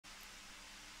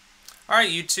Alright,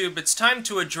 YouTube, it's time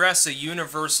to address a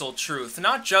universal truth,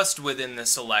 not just within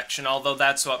this election, although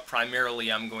that's what primarily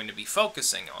I'm going to be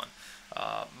focusing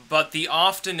on, but the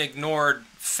often ignored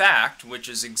fact, which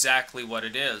is exactly what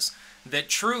it is, that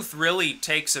truth really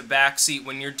takes a backseat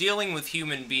when you're dealing with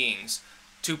human beings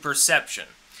to perception.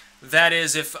 That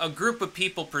is, if a group of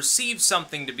people perceive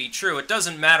something to be true, it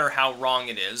doesn't matter how wrong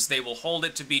it is, they will hold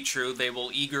it to be true, they will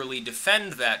eagerly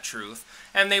defend that truth,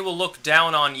 and they will look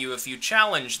down on you if you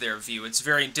challenge their view. It's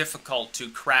very difficult to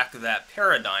crack that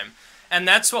paradigm, and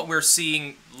that's what we're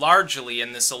seeing largely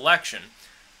in this election.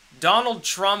 Donald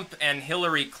Trump and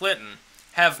Hillary Clinton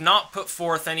have not put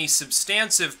forth any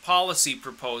substantive policy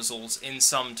proposals in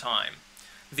some time.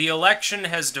 The election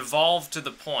has devolved to the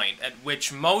point at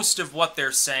which most of what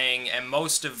they're saying and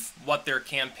most of what their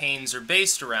campaigns are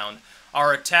based around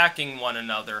are attacking one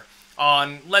another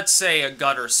on, let's say, a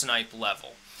gutter snipe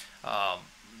level.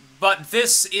 But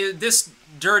this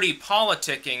dirty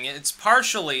politicking, it's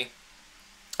partially,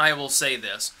 I will say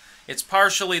this, it's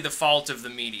partially the fault of the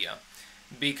media,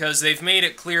 because they've made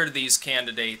it clear to these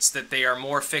candidates that they are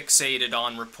more fixated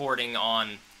on reporting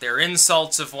on their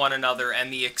insults of one another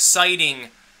and the exciting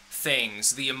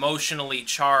things, the emotionally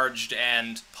charged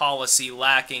and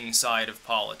policy-lacking side of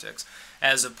politics,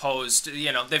 as opposed to,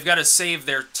 they've got to save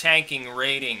their tanking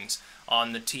ratings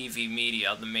on the TV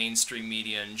media, the mainstream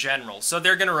media in general. So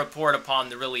they're going to report upon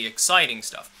the really exciting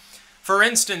stuff. For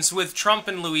instance, with Trump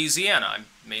in Louisiana, I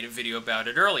made a video about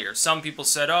it earlier. Some people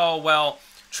said, oh, well,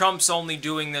 Trump's only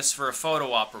doing this for a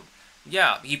photo op.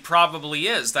 Yeah, he probably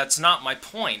is. That's not my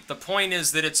point. The point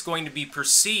is that it's going to be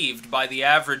perceived by the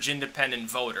average independent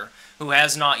voter who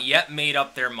has not yet made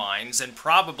up their minds, and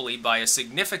probably by a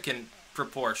significant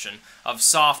proportion of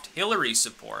soft Hillary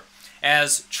support,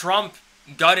 as Trump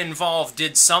got involved,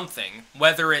 did something.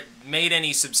 Whether it made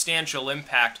any substantial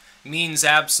impact means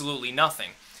absolutely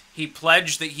nothing. He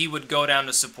pledged that he would go down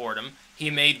to support him. He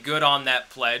made good on that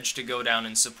pledge to go down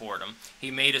and support him.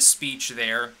 He made a speech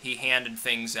there. He handed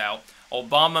things out.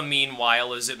 Obama,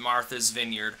 meanwhile, is at Martha's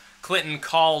Vineyard. Clinton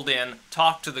called in,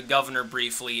 talked to the governor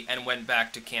briefly, and went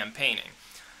back to campaigning.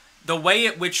 The way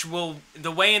in which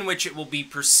it will be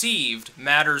perceived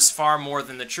matters far more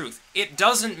than the truth. It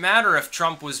doesn't matter if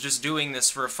Trump was just doing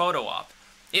this for a photo op.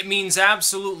 It means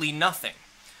absolutely nothing.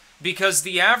 Because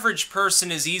the average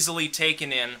person is easily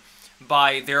taken in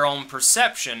by their own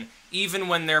perception, even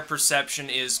when their perception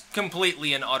is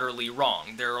completely and utterly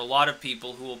wrong. There are a lot of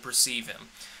people who will perceive him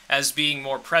as being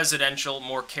more presidential,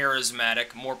 more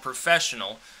charismatic, more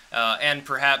professional, and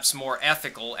perhaps more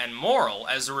ethical and moral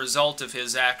as a result of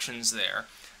his actions there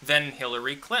than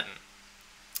Hillary Clinton.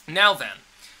 Now then,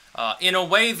 in a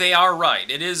way they are right.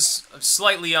 It is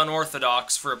slightly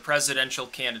unorthodox for a presidential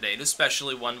candidate,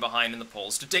 especially one behind in the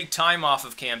polls, to take time off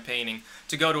of campaigning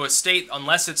to go to a state,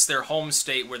 unless it's their home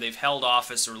state where they've held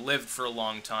office or lived for a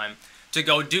long time, to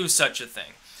go do such a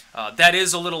thing. That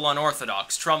is a little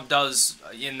unorthodox. Trump does,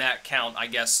 in that count, I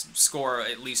guess, score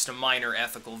at least a minor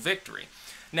ethical victory.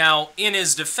 Now, in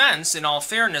his defense, in all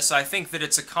fairness, I think that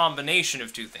it's a combination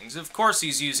of two things. Of course,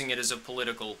 he's using it as a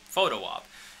political photo op.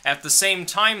 At the same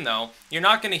time, though, you're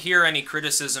not going to hear any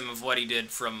criticism of what he did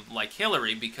from, like,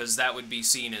 Hillary, because that would be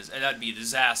seen as, that'd be a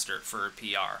disaster for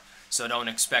PR. So don't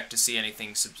expect to see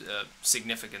anything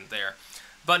significant there.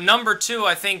 But number two,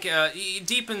 I think,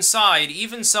 deep inside,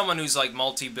 even someone who's like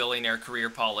multi-billionaire career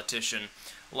politician,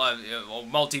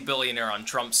 multi-billionaire on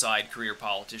Trump's side, career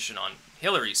politician on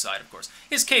Hillary's side, of course,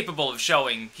 is capable of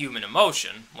showing human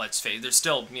emotion. Let's face it, they're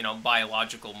still,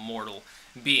 biological mortal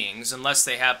beings. Unless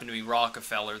they happen to be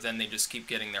Rockefeller, then they just keep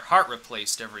getting their heart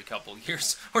replaced every couple of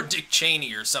years, or Dick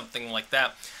Cheney or something like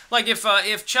that. Like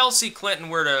if Chelsea Clinton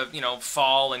were to,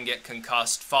 fall and get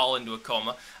concussed, fall into a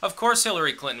coma, of course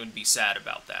Hillary Clinton would be sad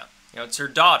about that. It's her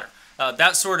daughter.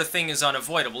 That sort of thing is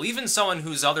unavoidable. Even someone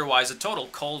who's otherwise a total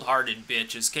cold-hearted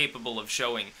bitch is capable of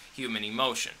showing human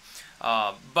emotion.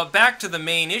 But back to the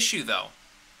main issue, though.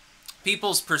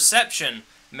 People's perception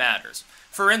matters.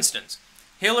 For instance,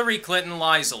 Hillary Clinton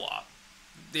lies a lot.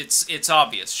 It's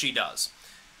obvious she does.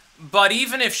 But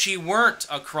even if she weren't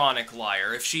a chronic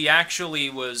liar, if she actually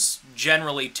was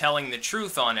generally telling the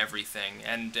truth on everything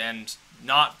and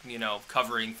not,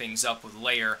 covering things up with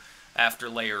layer after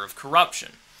layer of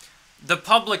corruption, the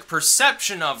public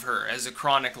perception of her as a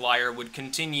chronic liar would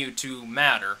continue to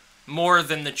matter more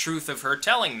than the truth of her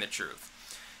telling the truth.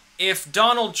 If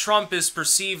Donald Trump is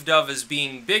perceived of as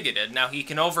being bigoted, now he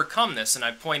can overcome this, and I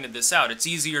pointed this out, it's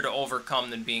easier to overcome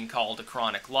than being called a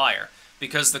chronic liar,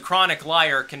 because the chronic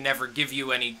liar can never give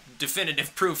you any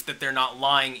definitive proof that they're not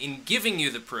lying in giving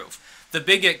you the proof. The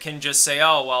bigot can just say,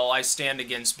 oh, well, I stand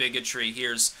against bigotry,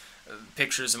 here's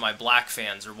pictures of my black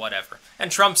fans or whatever.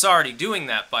 And Trump's already doing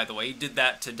that, by the way. He did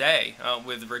that today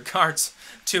with regards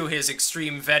to his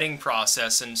extreme vetting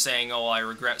process and saying, oh, I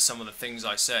regret some of the things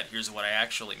I said. Here's what I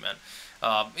actually meant.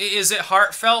 Is it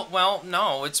heartfelt? Well,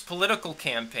 no, it's political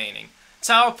campaigning. It's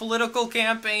how a political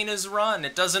campaign is run.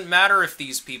 It doesn't matter if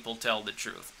these people tell the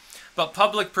truth. But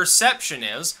public perception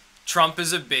is Trump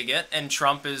is a bigot and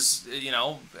Trump is,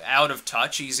 out of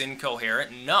touch. He's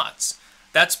incoherent and nuts.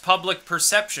 That's public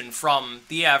perception from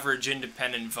the average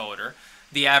independent voter,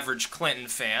 the average Clinton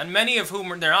fan, many of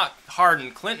whom they're not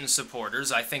hardened Clinton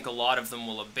supporters. I think a lot of them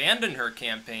will abandon her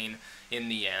campaign in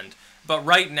the end. But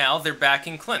right now, they're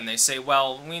backing Clinton. They say,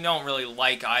 well, we don't really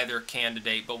like either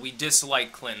candidate, but we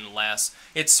dislike Clinton less.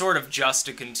 It's sort of just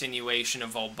a continuation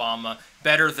of Obama.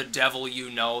 Better the devil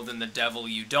you know than the devil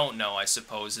you don't know, I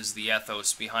suppose, is the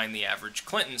ethos behind the average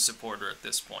Clinton supporter at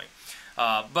this point.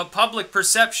 But public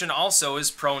perception also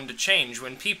is prone to change.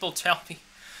 When people tell me,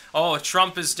 oh,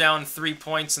 Trump is down 3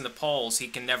 points in the polls, he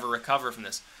can never recover from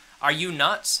this. Are you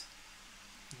nuts?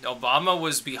 Obama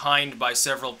was behind by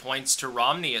several points to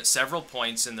Romney at several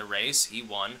points in the race. He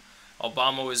won.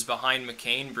 Obama was behind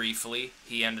McCain briefly.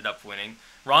 He ended up winning.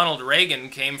 Ronald Reagan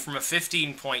came from a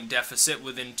 15-point deficit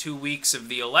within 2 weeks of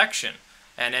the election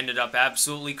and ended up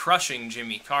absolutely crushing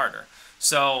Jimmy Carter.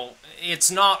 So it's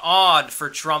not odd for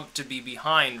Trump to be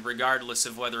behind regardless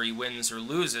of whether he wins or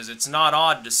loses. It's not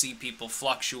odd to see people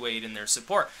fluctuate in their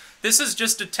support. This is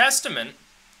just a testament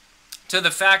to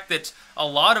the fact that a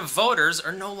lot of voters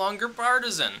are no longer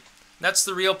partisan. That's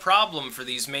the real problem for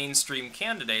these mainstream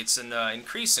candidates, and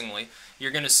increasingly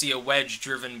you're going to see a wedge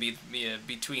driven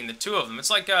between the two of them. It's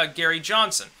like Gary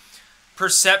Johnson.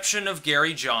 Perception of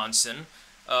Gary Johnson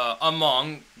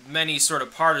among many sort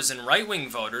of partisan right-wing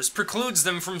voters precludes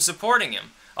them from supporting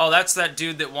him. Oh, that's that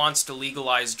dude that wants to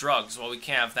legalize drugs. Well, we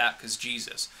can't have that because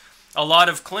Jesus. A lot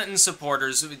of Clinton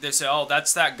supporters, they say, oh,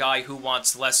 that's that guy who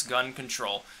wants less gun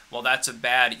control. Well, that's a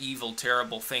bad, evil,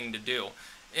 terrible thing to do.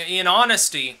 In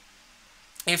honesty,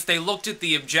 if they looked at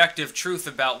the objective truth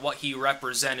about what he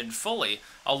represented fully,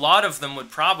 a lot of them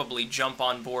would probably jump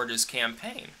on board his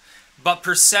campaign. But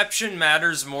perception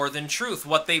matters more than truth.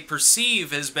 What they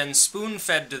perceive has been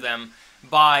spoon-fed to them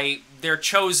by their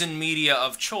chosen media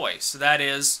of choice. That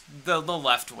is, the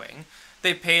left wing.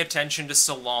 They pay attention to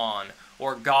Salon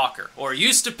or Gawker, or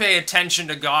used to pay attention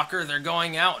to Gawker, they're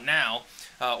going out now,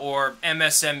 or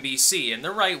MSNBC. And the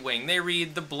right wing, they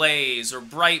read The Blaze or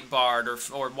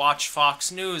Breitbart or watch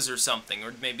Fox News or something,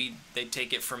 or maybe they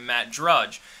take it from Matt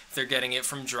Drudge. If they're getting it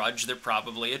from Drudge, they're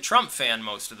probably a Trump fan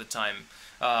most of the time.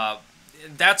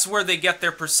 That's where they get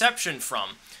their perception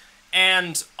from.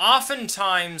 And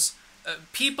oftentimes,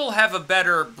 people have a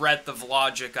better breadth of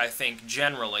logic, I think,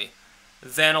 generally,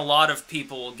 than a lot of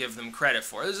people will give them credit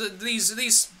for.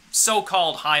 These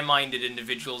so-called high-minded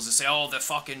individuals that say, oh, the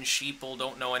fucking sheeple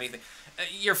don't know anything.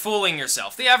 You're fooling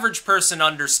yourself. The average person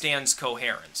understands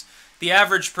coherence. The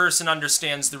average person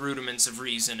understands the rudiments of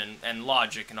reason and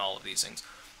logic and all of these things.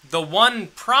 The one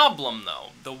problem,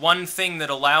 though, the one thing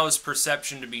that allows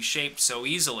perception to be shaped so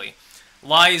easily,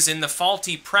 lies in the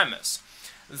faulty premise.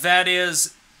 That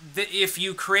is, that if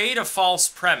you create a false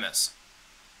premise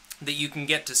that you can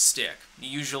get to stick,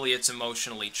 usually it's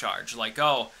emotionally charged, like,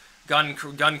 oh, gun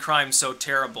crime's so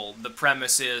terrible, the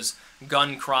premise is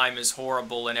gun crime is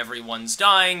horrible and everyone's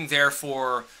dying,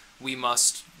 therefore we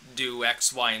must do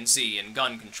X, Y, and Z in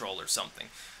gun control or something.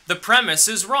 The premise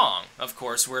is wrong. Of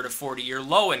course, we're at a 40-year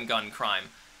low in gun crime.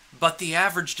 But the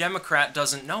average Democrat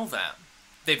doesn't know that.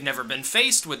 They've never been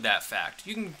faced with that fact.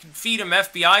 You can feed them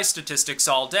FBI statistics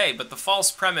all day, but the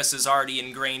false premise is already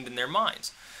ingrained in their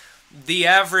minds. The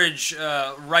average,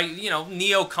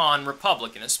 neocon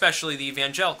Republican, especially the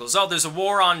evangelicals, oh, there's a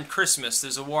war on Christmas,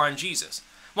 there's a war on Jesus.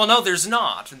 Well, no, there's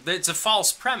not. It's a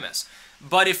false premise.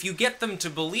 But if you get them to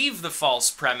believe the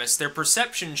false premise, their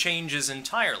perception changes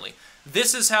entirely.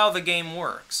 This is how the game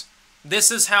works.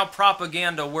 This is how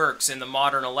propaganda works in the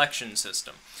modern election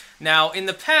system. Now, in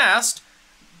the past,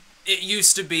 it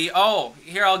used to be, oh,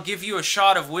 here, I'll give you a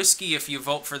shot of whiskey if you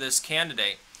vote for this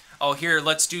candidate. Oh, here,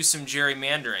 let's do some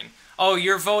gerrymandering. Oh,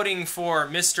 you're voting for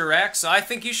Mr. X? I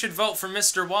think you should vote for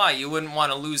Mr. Y. You wouldn't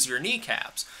want to lose your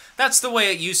kneecaps. That's the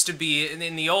way it used to be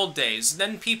in the old days.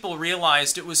 Then people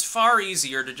realized it was far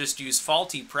easier to just use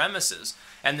faulty premises,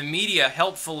 and the media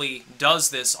helpfully does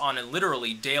this on a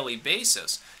literally daily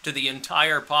basis to the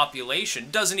entire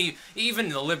population. Even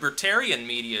the libertarian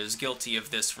media is guilty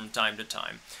of this from time to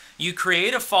time. You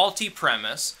create a faulty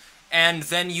premise, and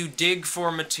then you dig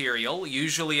for material,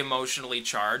 usually emotionally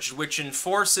charged, which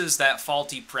enforces that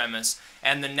faulty premise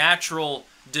and the natural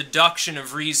deduction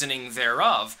of reasoning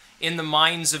thereof in the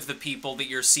minds of the people that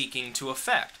you're seeking to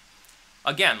affect.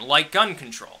 Again, like gun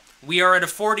control. We are at a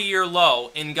 40-year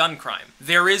low in gun crime.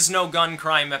 There is no gun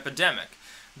crime epidemic.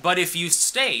 But if you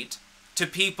state to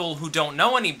people who don't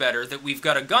know any better that we've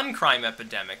got a gun crime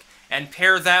epidemic, and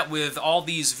pair that with all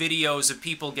these videos of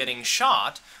people getting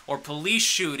shot, or police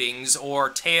shootings, or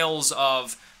tales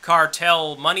of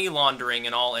cartel money laundering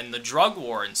and all, and the drug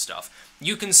war and stuff,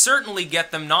 you can certainly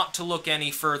get them not to look any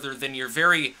further than your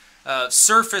very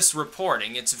surface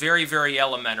reporting. It's very, very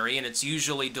elementary, and it's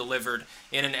usually delivered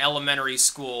in an elementary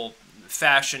school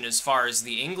fashion as far as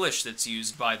the English that's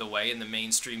used, by the way, in the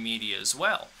mainstream media as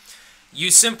well.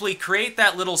 You simply create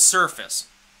that little surface,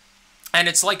 and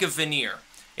it's like a veneer.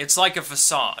 It's like a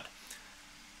facade.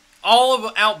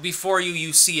 All out before you,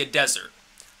 you see a desert.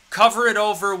 Cover it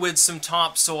over with some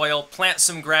topsoil, plant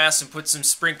some grass, and put some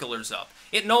sprinklers up.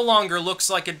 It no longer looks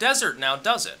like a desert now,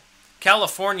 does it?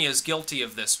 California is guilty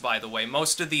of this, by the way.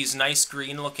 Most of these nice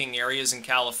green-looking areas in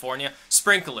California,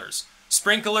 sprinklers.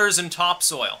 Sprinklers and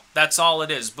topsoil. That's all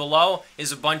it is. Below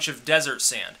is a bunch of desert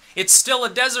sand. It's still a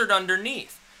desert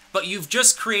underneath. But you've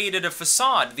just created a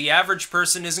facade. The average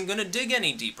person isn't going to dig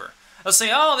any deeper. They'll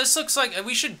say, oh, this looks like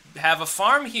we should have a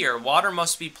farm here. Water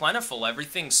must be plentiful.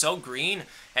 Everything's so green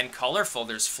and colorful.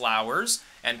 There's flowers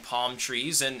and palm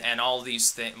trees and all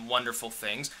these wonderful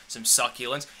things, some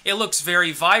succulents. It looks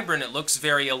very vibrant. It looks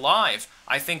very alive.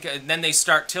 I think then they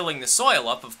start tilling the soil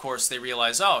up. Of course, they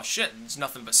realize, oh, shit, there's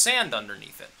nothing but sand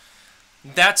underneath it.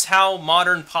 That's how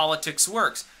modern politics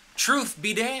works. Truth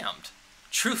be damned.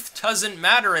 Truth doesn't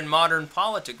matter in modern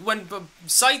politics. When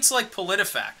sites like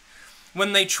PolitiFact,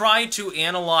 when they try to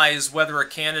analyze whether a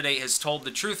candidate has told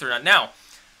the truth or not. Now,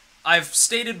 I've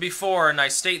stated before, and I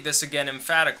state this again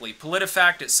emphatically,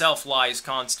 PolitiFact itself lies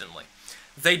constantly.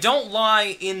 They don't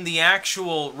lie in the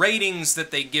actual ratings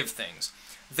that they give things.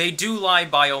 They do lie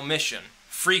by omission,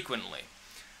 frequently.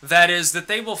 That is, that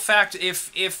they will fact,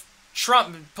 if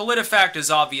Trump, PolitiFact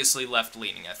is obviously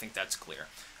left-leaning, I think that's clear.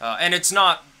 And it's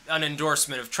not an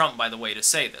endorsement of Trump, by the way, to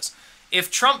say this. If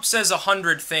Trump says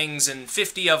 100 things and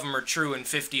 50 of them are true and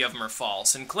 50 of them are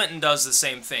false, and Clinton does the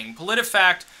same thing,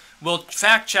 PolitiFact will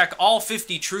fact-check all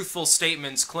 50 truthful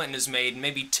statements Clinton has made,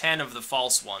 maybe 10 of the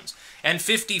false ones, and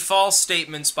 50 false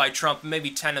statements by Trump,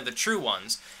 maybe 10 of the true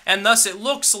ones. And thus it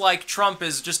looks like Trump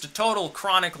is just a total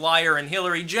chronic liar and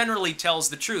Hillary generally tells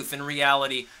the truth. In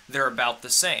reality, they're about the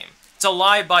same. It's a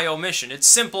lie by omission. It's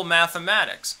simple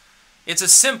mathematics. It's a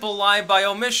simple lie by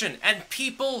omission, and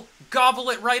people gobble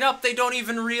it right up. They don't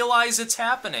even realize it's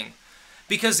happening.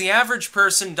 Because the average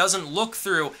person doesn't look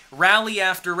through rally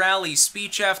after rally,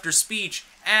 speech after speech,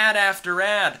 ad after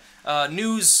ad,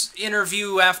 news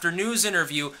interview after news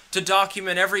interview to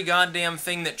document every goddamn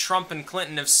thing that Trump and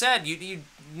Clinton have said. You'd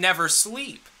never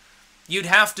sleep. You'd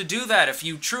have to do that. If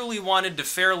you truly wanted to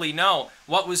fairly know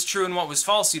what was true and what was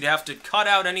false, you'd have to cut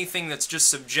out anything that's just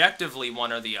subjectively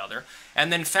one or the other,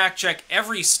 and then fact-check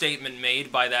every statement made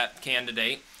by that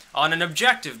candidate on an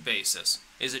objective basis.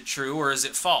 Is it true or is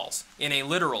it false, in a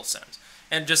literal sense?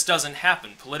 And it just doesn't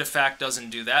happen. PolitiFact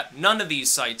doesn't do that. None of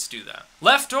these sites do that.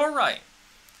 Left or right.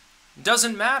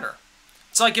 Doesn't matter.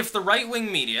 It's like if the right-wing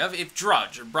media, if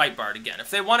Drudge or Breitbart again, if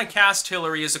they want to cast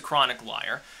Hillary as a chronic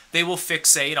liar, they will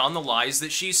fixate on the lies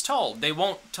that she's told. They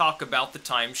won't talk about the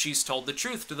time she's told the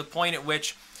truth, to the point at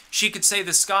which she could say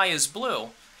the sky is blue,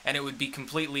 and it would be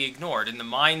completely ignored. In the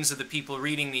minds of the people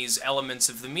reading these elements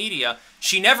of the media,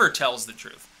 she never tells the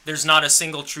truth. There's not a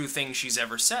single true thing she's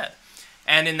ever said.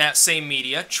 And in that same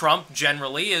media, Trump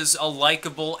generally is a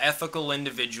likable, ethical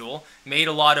individual, made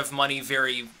a lot of money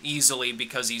very easily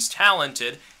because he's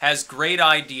talented, has great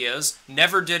ideas,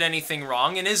 never did anything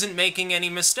wrong, and isn't making any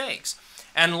mistakes.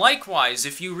 And likewise,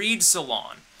 if you read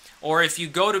Salon, or if you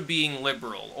go to Being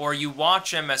Liberal, or you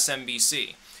watch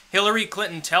MSNBC, Hillary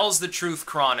Clinton tells the truth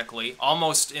chronically,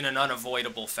 almost in an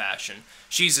unavoidable fashion.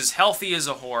 She's as healthy as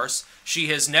a horse. She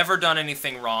has never done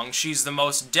anything wrong. She's the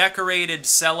most decorated,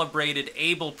 celebrated,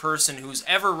 able person who's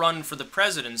ever run for the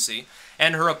presidency,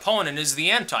 and her opponent is the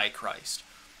Antichrist.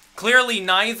 Clearly,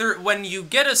 neither, when you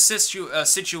get a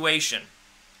situation,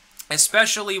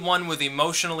 especially one with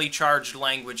emotionally charged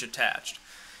language attached,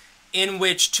 in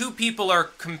which two people are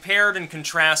compared and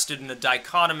contrasted in a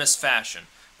dichotomous fashion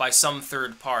by some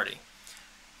third party,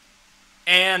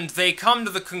 and they come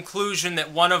to the conclusion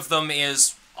that one of them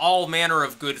is all manner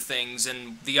of good things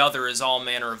and the other is all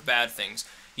manner of bad things,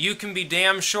 you can be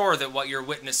damn sure that what you're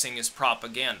witnessing is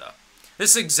propaganda.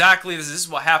 This is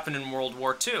what happened in World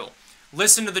War II.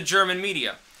 Listen to the German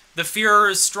media. The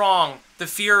Führer is strong. The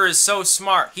Führer is so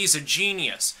smart. He's a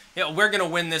genius. You know, we're going to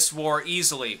win this war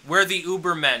easily. We're the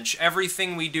Übermensch.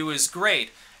 Everything we do is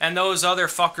great. And those other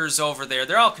fuckers over there,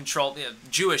 they're all controlled.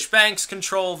 Jewish banks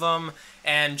control them,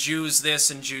 and Jews this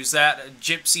and Jews that.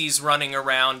 Gypsies running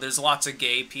around. There's lots of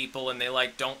gay people, and they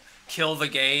like don't kill the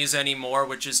gays anymore,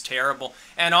 which is terrible.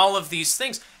 And all of these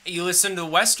things. You listen to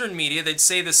Western media, they'd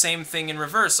say the same thing in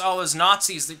reverse. Oh, as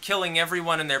Nazis, they're killing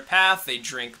everyone in their path. They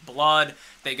drink blood.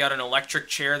 They got an electric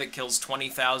chair that kills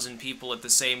 20,000 people at the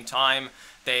same time.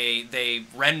 They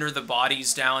render the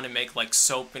bodies down and make like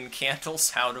soap and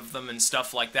candles out of them and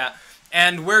stuff like that.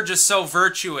 And we're just so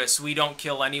virtuous, we don't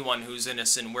kill anyone who's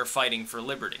innocent. We're fighting for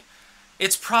liberty.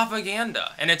 It's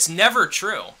propaganda, and it's never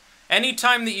true.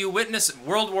 Anytime that you witness it,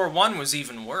 World War I was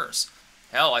even worse.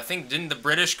 Hell, I think, didn't the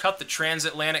British cut the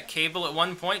transatlantic cable at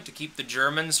one point to keep the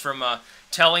Germans from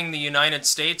telling the United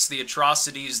States the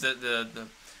atrocities that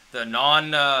the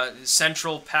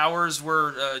non-central powers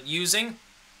were using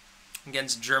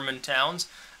against German towns?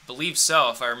 I believe so,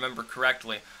 if I remember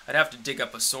correctly. I'd have to dig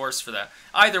up a source for that.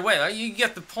 Either way, you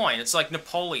get the point. It's like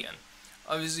Napoleon.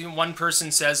 One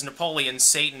person says Napoleon's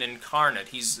Satan incarnate.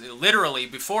 He's literally,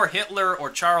 before Hitler or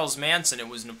Charles Manson, it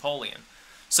was Napoleon.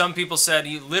 Some people said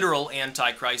literal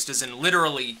Antichrist, as in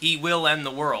literally, he will end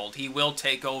the world. He will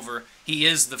take over. He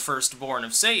is the firstborn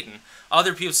of Satan.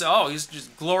 Other people say, oh, he's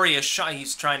just glorious.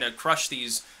 He's trying to crush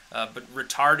these but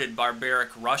retarded, barbaric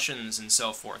Russians and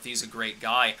so forth. He's a great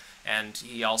guy, and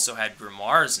he also had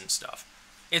grimoires and stuff.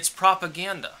 It's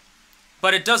propaganda.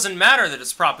 But it doesn't matter that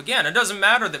it's propaganda. It doesn't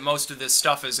matter that most of this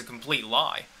stuff is a complete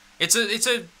lie. It's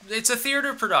a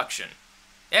theater production.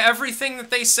 Everything that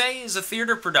they say is a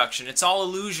theater production. It's all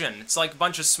illusion. It's like a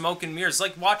bunch of smoke and mirrors. It's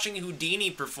like watching Houdini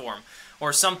perform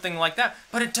or something like that.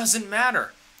 But it doesn't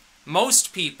matter.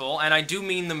 Most people, and I do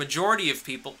mean the majority of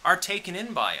people, are taken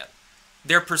in by it.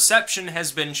 Their perception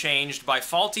has been changed by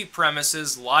faulty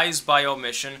premises, lies by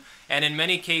omission, and in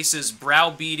many cases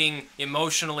browbeating,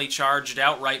 emotionally charged,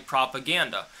 outright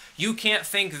propaganda. You can't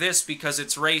think this because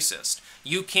it's racist.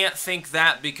 You can't think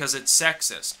that because it's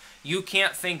sexist. You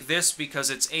can't think this because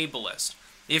it's ableist.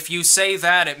 If you say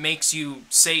that, it makes you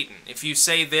Satan. If you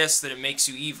say this, then it makes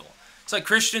you evil. It's like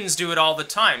Christians do it all the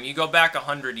time. You go back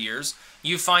 100 years,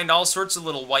 you find all sorts of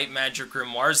little white magic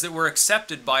grimoires that were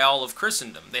accepted by all of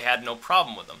Christendom. They had no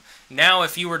problem with them. Now,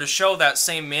 if you were to show that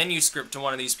same manuscript to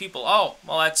one of these people, oh,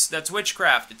 well, that's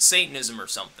witchcraft, it's Satanism or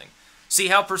something. See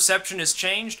how perception has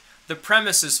changed? The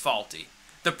premise is faulty.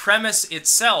 The premise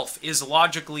itself is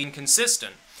logically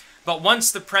inconsistent. But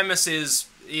once the premise is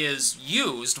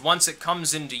used, once it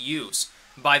comes into use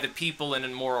by the people in a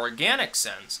more organic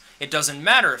sense, it doesn't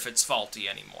matter if it's faulty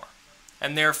anymore.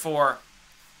 And therefore,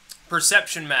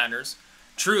 perception matters.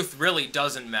 Truth really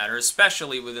doesn't matter,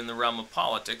 especially within the realm of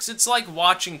politics. It's like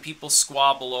watching people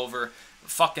squabble over a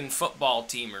fucking football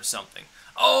team or something.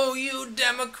 Oh, you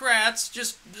Democrats,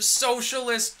 just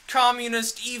socialist,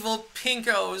 communist, evil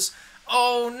pinkos.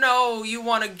 Oh no,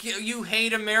 you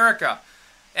hate America.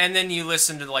 And then you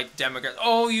listen to, like, Democrats.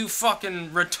 Oh, you fucking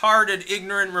retarded,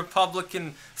 ignorant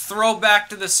Republican, throwback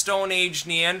to the Stone Age,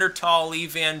 Neanderthal,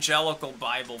 evangelical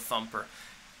Bible thumper.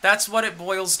 That's what it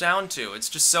boils down to. It's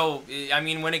just so, I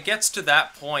mean, when it gets to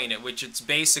that point at which it's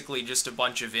basically just a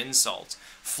bunch of insults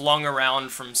flung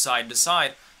around from side to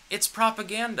side, it's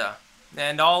propaganda.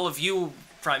 And all of you,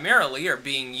 primarily, are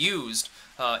being used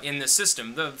in the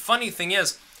system. The funny thing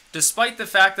is, despite the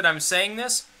fact that I'm saying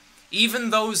this, even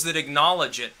those that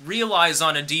acknowledge it, realize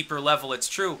on a deeper level it's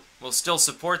true, will still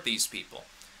support these people.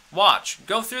 Watch.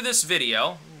 Go through this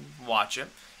video. Watch it.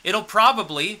 It'll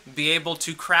probably be able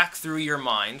to crack through your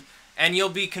mind, and you'll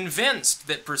be convinced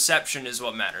that perception is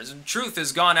what matters. And truth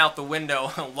has gone out the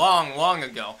window long, long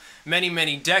ago. Many,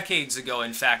 many decades ago,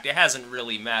 in fact. It hasn't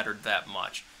really mattered that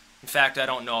much. In fact, I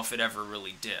don't know if it ever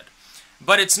really did.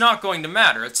 But it's not going to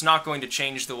matter. It's not going to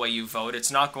change the way you vote.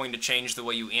 It's not going to change the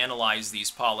way you analyze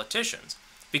these politicians.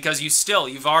 Because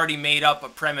you've already made up a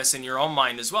premise in your own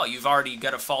mind as well. You've already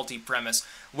got a faulty premise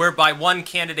whereby one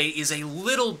candidate is a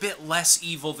little bit less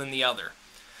evil than the other.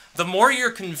 The more you're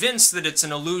convinced that it's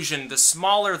an illusion, the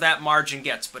smaller that margin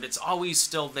gets, but it's always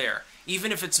still there.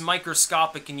 Even if it's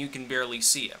microscopic and you can barely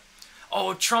see it.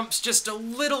 Oh, Trump's just a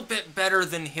little bit better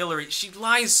than Hillary. She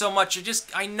lies so much.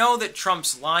 I know that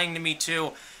Trump's lying to me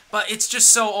too, but it's just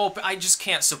so open. I just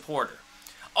can't support her.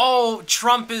 Oh,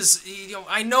 Trump is,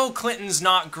 I know Clinton's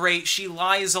not great. She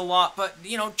lies a lot, but,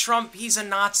 Trump, he's a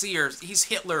Nazi or he's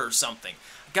Hitler or something.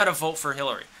 I gotta vote for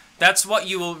Hillary. That's what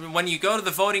you will, when you go to the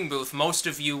voting booth, most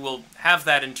of you will have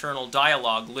that internal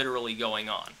dialogue literally going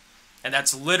on. And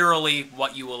that's literally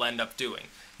what you will end up doing.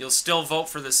 You'll still vote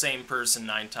for the same person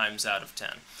 9 times out of 10.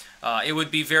 It would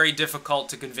be very difficult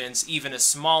to convince even a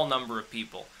small number of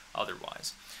people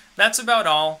otherwise. That's about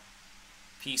all.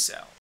 Peace out.